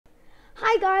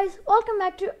Hi guys, welcome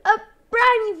back to a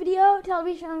brand new video. I'll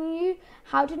be showing you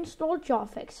how to install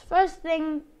Jarfix. First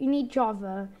thing, you need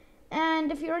Java,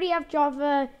 and if you already have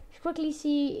Java, just quickly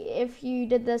see if you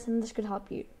did this and this could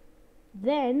help you.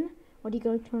 Then what you're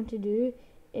going to want to do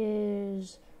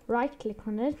is right click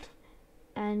on it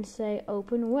and say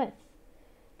open with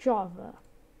Java.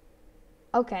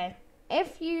 Okay,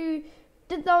 if you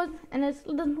did those and it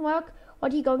still doesn't work,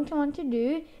 what you're going to want to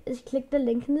do is click the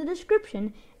link in the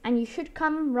description and you should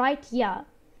come right here.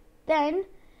 Then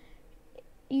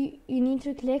you need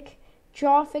to click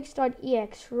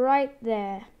jarfix.exe right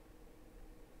there.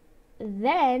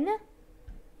 Then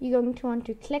you're going to want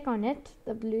to click on it,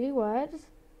 the blue words,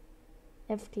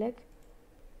 left click.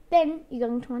 Then you're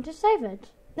going to want to save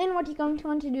it. Then what you're going to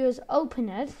want to do is open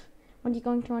it. What you're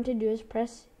going to want to do is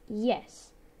press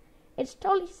yes. It's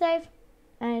totally safe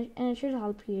and it should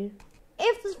help you.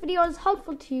 If this video is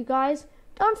helpful to you guys,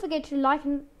 don't forget to like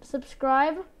and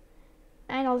subscribe,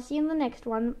 and I'll see you in the next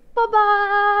one. Bye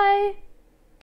bye!